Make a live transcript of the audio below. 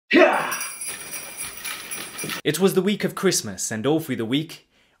It was the week of Christmas, and all through the week,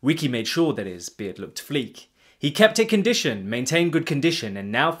 Ricky made sure that his beard looked fleek. He kept it conditioned, maintained good condition,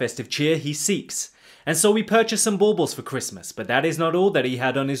 and now festive cheer he seeks. And so we purchased some baubles for Christmas, but that is not all that he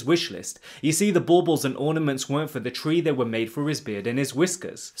had on his wish list. You see, the baubles and ornaments weren't for the tree, they were made for his beard and his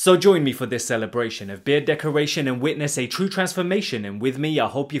whiskers. So join me for this celebration of beard decoration and witness a true transformation, and with me I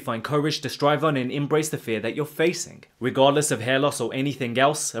hope you find courage to strive on and embrace the fear that you're facing. Regardless of hair loss or anything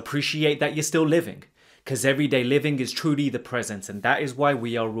else, appreciate that you're still living. Cause everyday living is truly the present, and that is why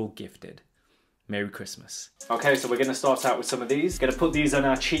we are all gifted. Merry Christmas. Okay, so we're gonna start out with some of these. Gonna put these on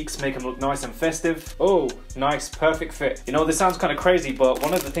our cheeks, make them look nice and festive. Oh, nice, perfect fit. You know, this sounds kind of crazy, but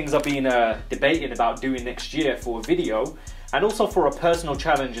one of the things I've been debating about doing next year for a video, and also for a personal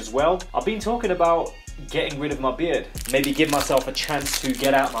challenge as well, I've been talking about getting rid of my beard. Maybe give myself a chance to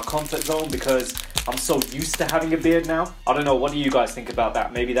get out my comfort zone, because I'm so used to having a beard now. I don't know, what do you guys think about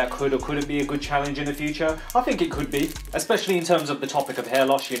that? Maybe that could or couldn't be a good challenge in the future. I think it could be, especially in terms of the topic of hair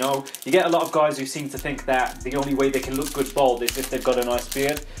loss, you know. You get a lot of guys who seem to think that the only way they can look good bald is if they've got a nice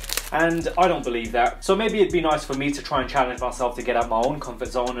beard. And I don't believe that. So maybe it'd be nice for me to try and challenge myself to get out my own comfort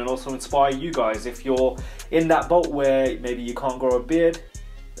zone, and also inspire you guys. If you're in that boat where maybe you can't grow a beard,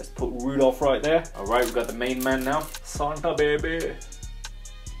 let's put Rudolph right there. All right, we've got the main man now. Santa baby.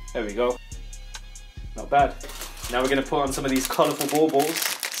 There we go. Not bad. Now we're gonna put on some of these colourful baubles,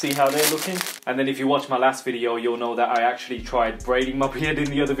 see how they're looking. And then if you watch my last video, you'll know that I actually tried braiding my beard in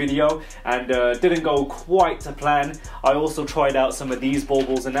the other video, and didn't go quite to plan. I also tried out some of these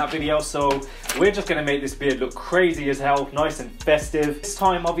baubles in that video, so we're just gonna make this beard look crazy as hell, nice and festive. This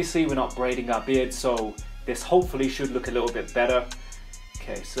time, obviously, we're not braiding our beard, so this hopefully should look a little bit better.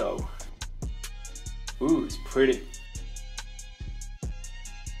 Okay, so, ooh, it's pretty.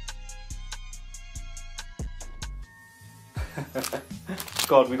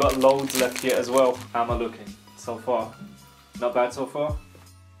 God, we got loads left yet as well. How am I looking so far? Not bad so far?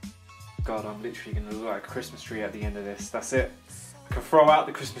 God, I'm literally gonna look like a Christmas tree at the end of this. That's it. I can throw out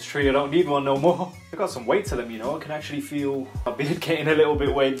the Christmas tree, I don't need one no more. They got some weight to them, you know. I can actually feel my beard getting a little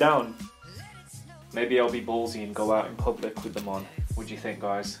bit weighed down. Maybe I'll be ballsy and go out in public with them on. What do you think,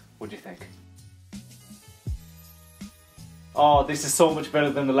 guys? What do you think? Oh, this is so much better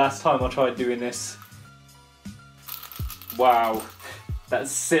than the last time I tried doing this. Wow, that's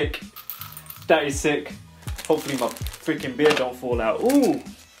sick. That is sick. Hopefully my freaking beard don't fall out. Ooh,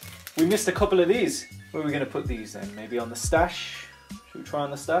 we missed a couple of these. Where are we gonna put these then? Maybe on the stash? Should we try on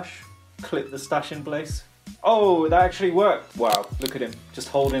the stash? Clip the stash in place. Oh, that actually worked. Wow, look at him, just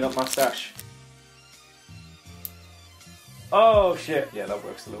holding up my stash. Oh shit, yeah, that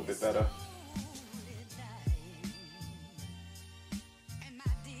works a little bit better.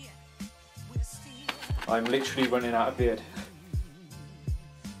 I'm literally running out of beard.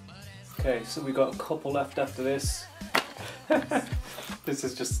 Okay, so we got a couple left after this. This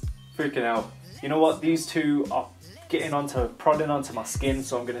is just freaking out. You know what? These two are prodding onto my skin,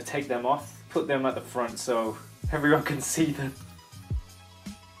 so I'm gonna take them off, put them at the front so everyone can see them.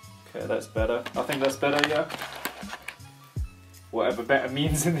 Okay, that's better. I think that's better, yeah. Whatever better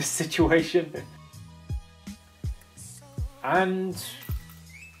means in this situation. And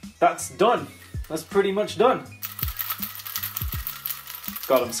that's done. That's pretty much done.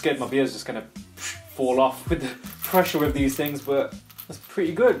 God, I'm scared my beard's just gonna fall off with the pressure of these things, but that's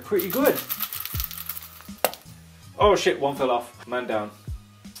pretty good, pretty good. Oh shit, one fell off. Man down.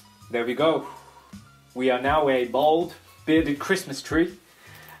 There we go. We are now a bald, bearded Christmas tree.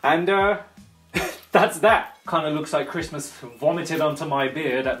 And that's that. Kind of looks like Christmas vomited onto my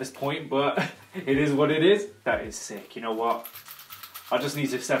beard at this point, but it is what it is. That is sick, you know what? I just need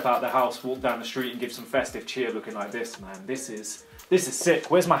to step out the house, walk down the street and give some festive cheer looking like this, man. This is sick.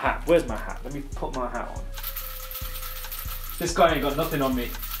 Where's my hat? Where's my hat? Let me put my hat on. This guy ain't got nothing on me.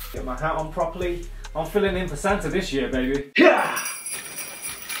 Get my hat on properly. I'm filling in for Santa this year, baby. Yeah!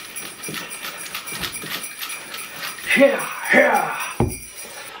 Yeah! Yeah!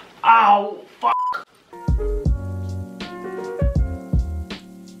 Ow!